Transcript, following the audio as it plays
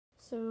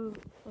So,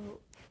 oh,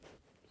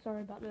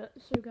 sorry about that.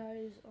 So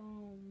guys,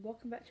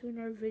 welcome back to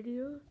another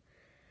video.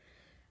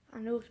 I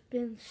know it's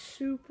been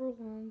super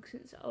long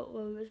since I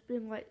uploaded. It's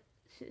been like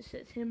since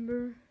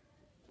September.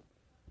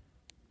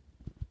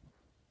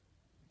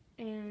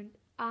 And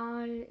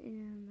I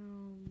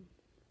am,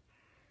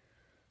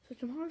 so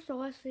tomorrow's the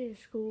last day of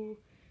school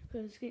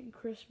because it's getting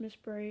Christmas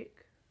break.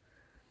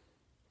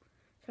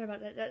 Sorry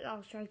about that. I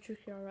was trying to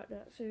trick y'all about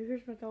that. So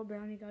here's my dog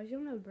Brownie, guys. You'll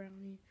know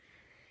Brownie.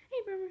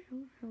 Hey,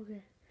 Brownie. Oh,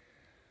 okay.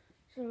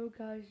 So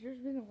guys, there's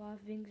been a lot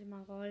of things in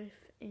my life,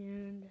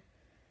 and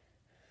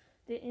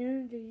the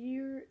end of the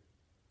year,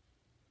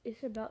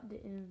 it's about the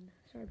end.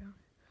 Sorry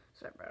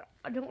about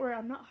it. Don't worry,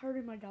 I'm not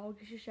hurting my dog.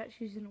 It's just that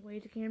she's in the way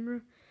of the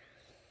camera.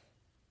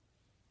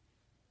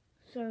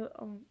 So,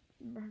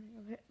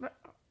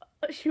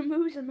 she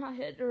moves in my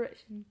head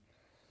direction.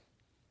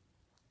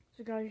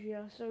 So guys,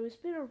 yeah, so it's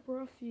been a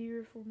rough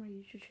year for my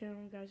YouTube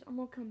channel, guys. I'm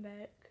gonna come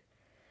back,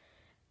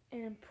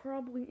 and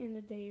probably in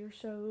a day or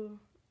so,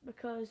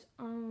 because,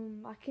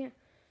 I can't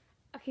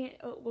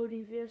upload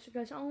any videos. So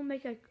guys, I'm gonna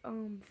make a,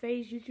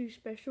 FaZe YouTube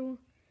special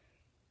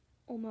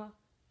on my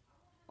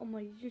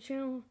YouTube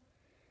channel,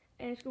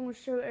 and it's gonna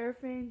show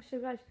everything. So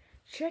guys,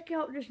 check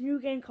out this new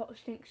game called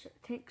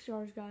Tank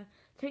Stars, guys.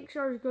 Tank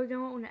Stars, go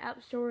down on the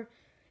App Store.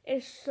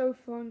 It's so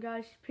fun,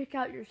 guys. Pick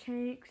out your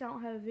tanks. I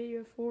don't have a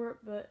video for it,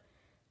 but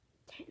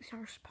Tank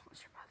Stars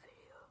sponsor my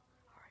video.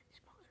 Alright,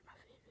 sponsor my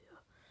video.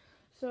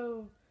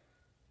 So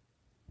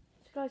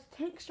guys,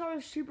 Tank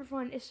Stars is super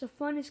fun. It's the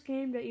funnest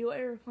game that you'll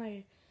ever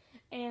play.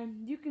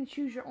 And you can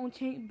choose your own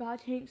tank, buy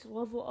tanks,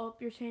 level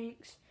up your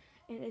tanks,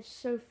 and it's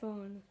so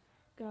fun,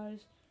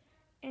 guys.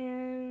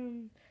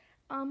 And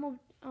I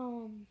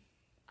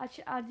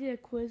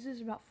did quizzes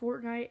about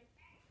Fortnite.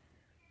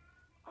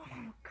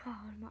 Oh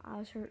god, my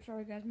eyes hurt.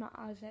 Sorry guys, my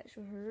eyes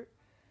actually hurt.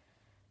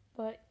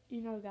 But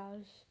you know,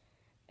 guys,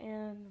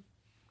 and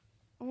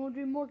I'm gonna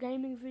do more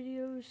gaming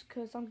videos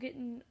because I'm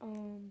getting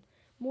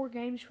more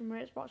games from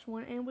my Xbox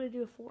One, and we're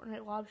gonna do a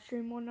Fortnite live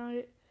stream one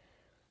night.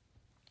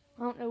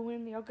 I don't know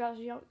when y'all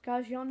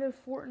know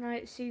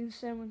Fortnite Season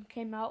 7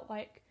 came out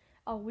like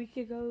a week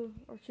ago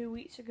or 2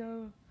 weeks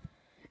ago.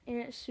 And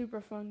it's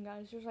super fun,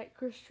 guys. There's like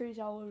Christmas trees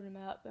all over the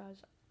map,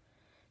 guys.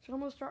 So I'm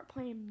going to start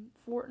playing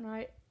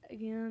Fortnite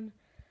again.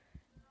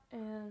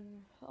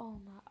 And, oh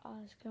my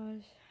eyes,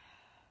 guys.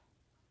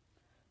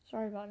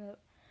 Sorry about that.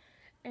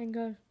 And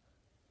guys,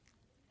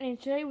 and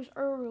today was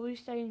early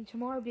release day, and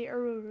tomorrow will be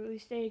early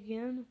release day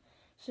again.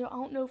 So I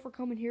don't know if we're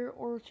coming here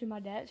or to my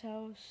dad's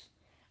house.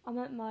 I'm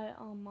at my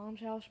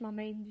mom's house, my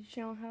main YouTube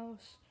channel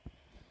house.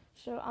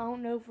 So I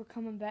don't know if we're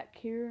coming back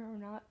here or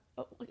not.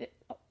 Oh, look at,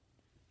 oh.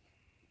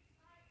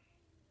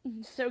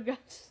 So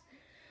guys,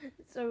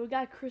 so we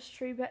got a Christmas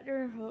tree back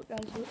there. Look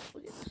guys, look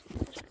at this.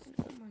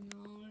 Oh my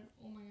god.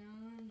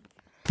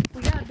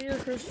 We got a bigger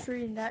Christmas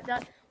tree, and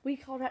that we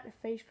call that the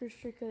FaZe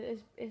Christmas tree because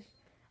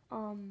it's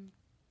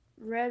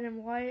red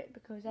and white,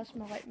 because that's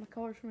my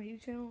colors for my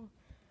YouTube channel.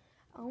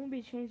 I'm gonna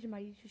be changing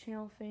my YouTube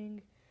channel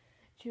thing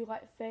to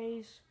like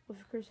FaZe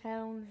with a Chris hat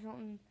on or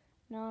something.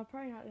 No,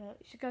 probably not that.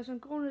 So guys, I'm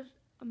going to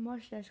a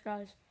mustache,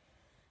 guys.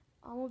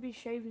 I'm gonna be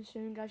shaving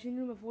soon, guys. You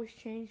know my voice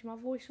changed. My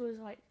voice was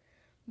like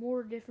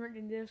more different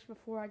than this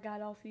before I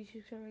got off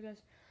YouTube channel,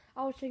 guys.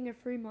 I was taking a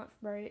 3-month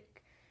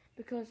break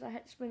because I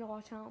had to spend a lot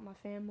of time with my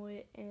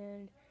family,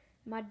 and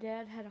my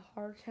dad had a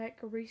heart attack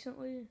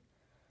recently.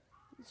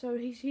 So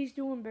he's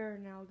doing better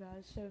now,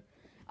 guys. So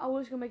I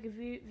was gonna make a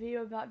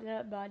video about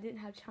that, but I didn't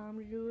have time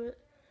to do it.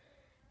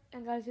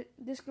 And guys,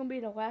 this is gonna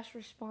be the last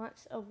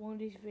response of one of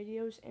these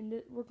videos, and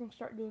we're gonna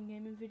start doing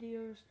gaming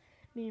videos,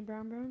 me and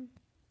Brown.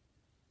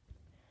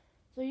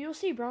 So you'll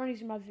see Brownie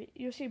in my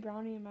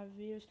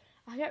videos.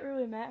 I got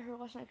really mad at her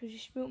last night because she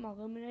spilled my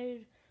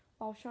lemonade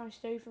while I was trying to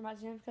study for my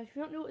exams. Guys, if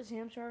you don't know what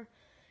exams are,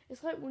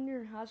 it's like when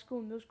you're in high school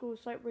and middle school.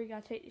 It's like where you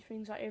gotta take these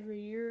things like every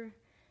year,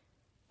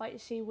 like to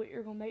see what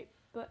you're gonna make.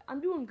 But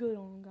I'm doing good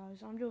on them,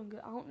 guys. I'm doing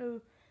good. I don't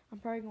know. I'm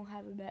probably gonna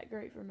have a bad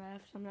grade for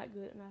math. So I'm not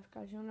good at math,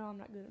 guys. Y'all know I'm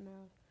not good at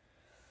math.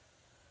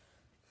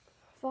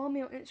 Follow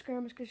me on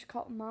Instagram. It's just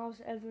called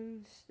Miles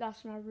Evans.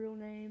 That's my real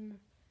name.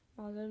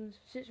 Miles Evans.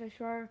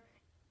 FaceFire.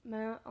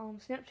 My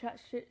Snapchat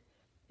shit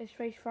is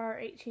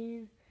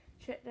FaceFire18.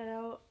 Check that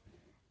out.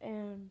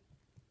 And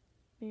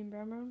me and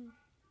Brown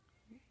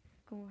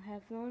gonna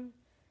have fun.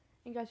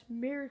 And guys,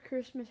 Merry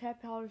Christmas,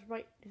 Happy Holidays.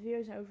 Right, the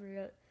video's not over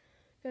yet.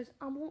 Guys,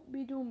 I won't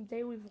be doing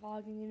daily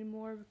vlogging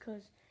anymore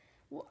because,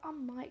 well, I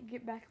might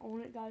get back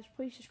on it, guys.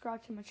 Please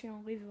subscribe to my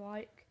channel, leave a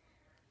like.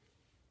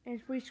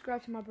 And please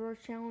subscribe to my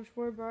brother's channel. It's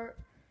where Brothers.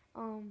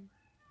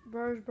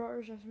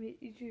 That's me.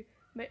 YouTube,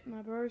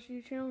 my brother's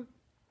YouTube channel.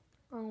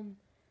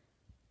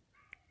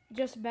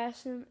 Just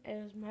Bassin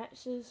as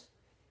Max's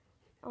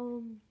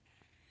YouTube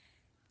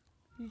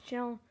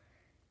channel.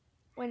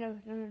 Wait, no.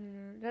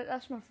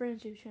 That's my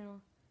friend's YouTube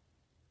channel.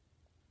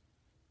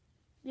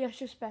 Yeah, it's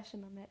just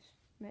Bassin,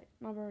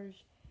 my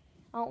brother's.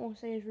 I don't want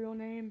to say his real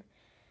name.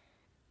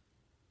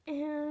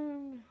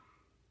 And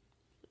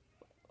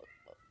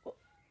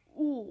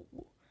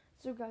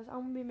so guys,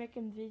 I'm gonna be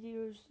making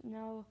videos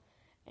now,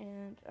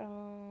 and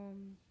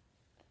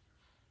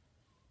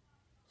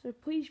So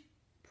please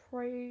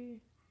pray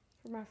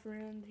for my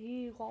friend.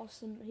 He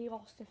lost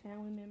a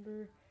family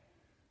member.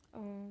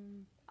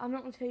 I'm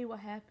not gonna tell you what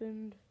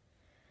happened,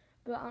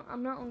 but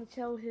I'm not gonna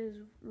tell his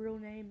real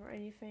name or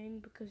anything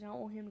because I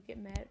don't want him to get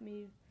mad at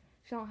me.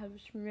 Cause I don't have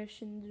his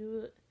permission to do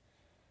it.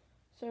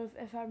 So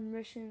if I have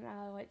permission,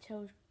 I like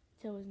tell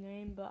his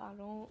name, but I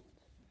don't.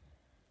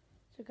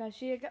 So guys,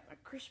 see, I got my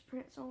Chris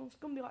Prince on. It's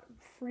gonna be like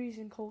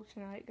freezing cold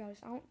tonight, guys.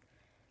 I don't.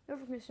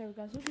 Never forget, so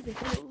guys, look at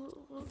this.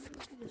 Look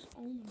at this.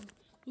 Oh my.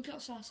 Look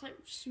outside. It's like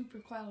super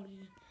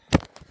cloudy.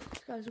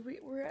 Guys,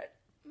 we're at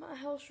my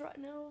house right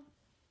now.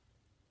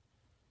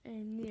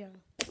 And yeah.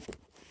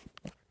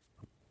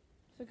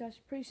 So guys,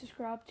 please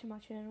subscribe to my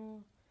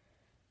channel.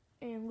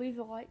 And leave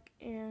a like.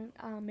 And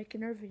I'll make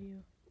another video.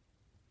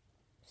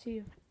 See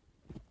you.